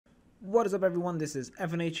What is up, everyone? This is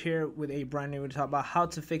FNH here with a brand new video to talk about how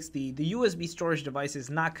to fix the USB storage devices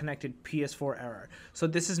not connected PS4 error. So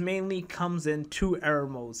this is mainly comes in two error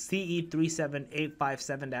modes,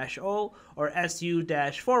 CE-37857-0 or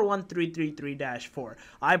SU-41333-4.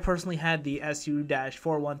 I personally had the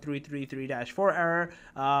SU-41333-4 error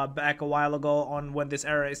back a while ago on when this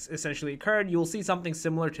error essentially occurred. You'll see something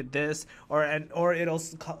similar to this, or it'll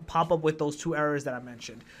pop up with those two errors that I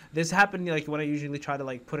mentioned. This happened like when I usually try to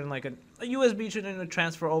like put in like a USB to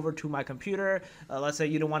transfer over to my computer. Let's say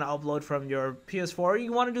you don't want to upload from your PS4,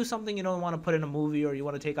 you want to do something, you don't want to put in a movie, or you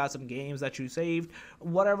want to take out some games that you saved,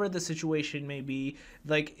 whatever the situation may be.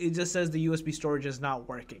 Like, it just says the USB storage is not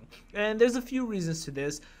working, and there's a few reasons to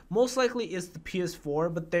this. Most likely it's the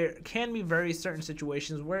PS4, but there can be very certain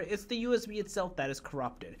situations where it's the USB itself that is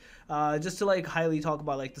corrupted. Just to like highly talk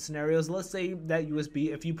about like the scenarios, let's say that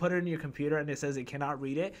USB, if you put it in your computer and it says it cannot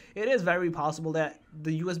read it, it is very possible that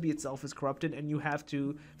the USB itself is corrupted, and you have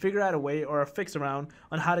to figure out a way or a fix around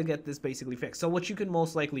on how to get this basically fixed. So what you can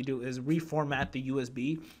most likely do is reformat the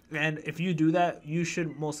USB, and if you do that, you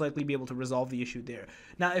should most likely be able to resolve the issue there.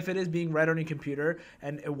 Now, if it is being read on your computer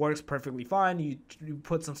and it works perfectly fine, you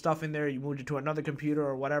put some stuff in there, you moved it to another computer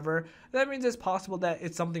or whatever, that means it's possible that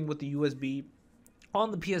it's something with the USB on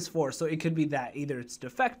the PS4. So it could be that either it's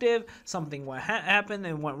defective, something happened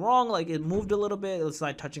and went wrong, like it moved a little bit, it's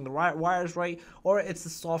not touching the right wires right, or it's the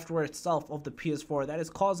software itself of the PS4 that is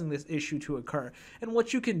causing this issue to occur. And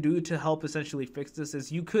what you can do to help essentially fix this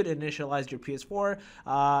is you could initialize your PS4.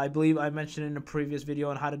 I believe I mentioned in a previous video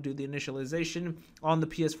on how to do the initialization on the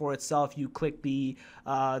PS4 itself. You click the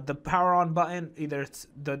power on button, either it's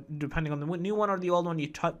depending on the new one or the old one, you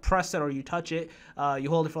press it or you touch it, you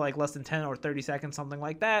hold it for like less than 10 or 30 seconds, something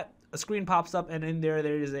like that. A screen pops up, and in there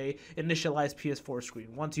is a Initialize PS4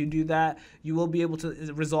 screen. Once you do that, you will be able to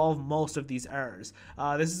resolve most of these errors.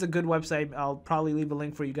 This is a good website. I'll probably leave a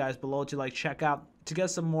link for you guys below to like check out, to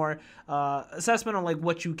get some more assessment on like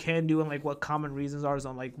what you can do and like what common reasons are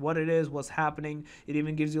on like what it is, what's happening. It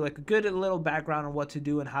even gives you like a good little background on what to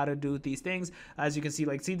do and how to do these things. As you can see,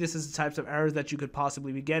 like, see, this is the types of errors that you could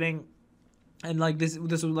possibly be getting. And like this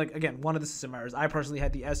was like, again, one of the system errors. I personally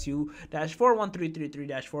had the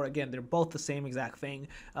SU-41333-4. Again, they're both the same exact thing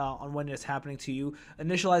on when it's happening to you.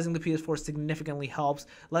 Initializing the PS4 significantly helps.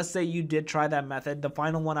 Let's say you did try that method. The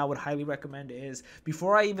final one I would highly recommend is,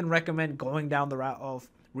 before I even recommend going down the route of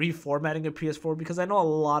reformatting a PS4, because I know a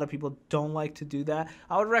lot of people don't like to do that,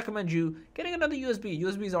 I would recommend you getting another USB.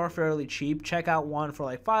 USBs are fairly cheap. Check out one for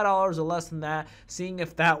like $5 or less than that, seeing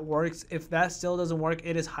if that works. If that still doesn't work,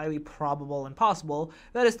 it is highly probable and possible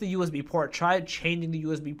that it's the USB port. Try changing the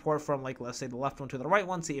USB port from, like, let's say the left one to the right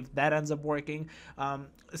one, see if that ends up working. Try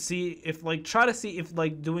to see if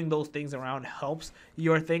like doing those things around helps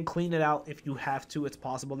your thing. Clean it out if you have to. It's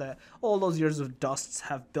possible that all those years of dusts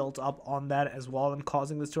have built up on that as well and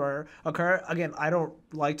causing this to occur. Again, I don't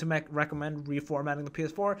like to recommend reformatting the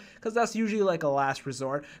PS4, because that's usually like a last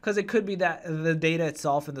resort, because it could be that the data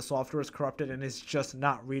itself and the software is corrupted and it's just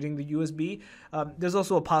not reading the USB. There's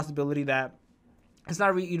also a possibility that it's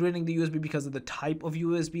not reading the USB because of the type of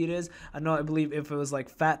USB it is. I believe if it was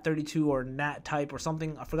like FAT32 or NAT type or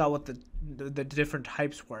something, I forgot what the different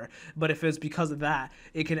types were, but if it's because of that,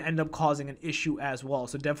 it can end up causing an issue as well.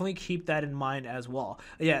 So definitely keep that in mind as well.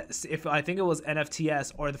 Yeah, if I think it was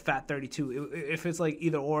NFTS or the FAT32, if it's like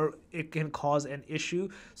either or, it can cause an issue.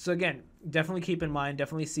 So again, definitely keep in mind,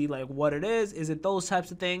 definitely see like what it is it those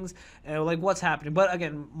types of things, and like what's happening. But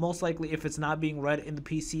again, most likely if it's not being read in the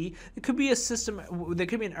PC, it could be a system, there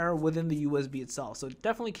could be an error within the USB itself. So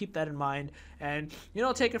definitely keep that in mind, and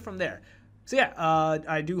take it from there. So yeah,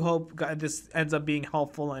 I do hope this ends up being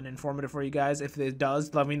helpful and informative for you guys. If it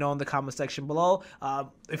does, let me know in the comment section below.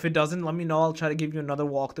 If it doesn't, let me know. I'll try to give you another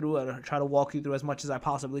walkthrough, and try to walk you through as much as I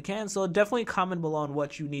possibly can. So definitely comment below on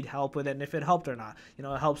what you need help with, and if it helped or not. It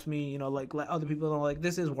helps me, like, let other people know like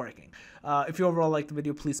this is working. If you overall like the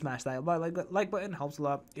video, please smash that like button. Helps a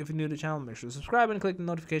lot. If you're new to the channel, make sure to subscribe and click the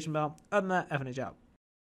notification bell. Other than that, FNH out.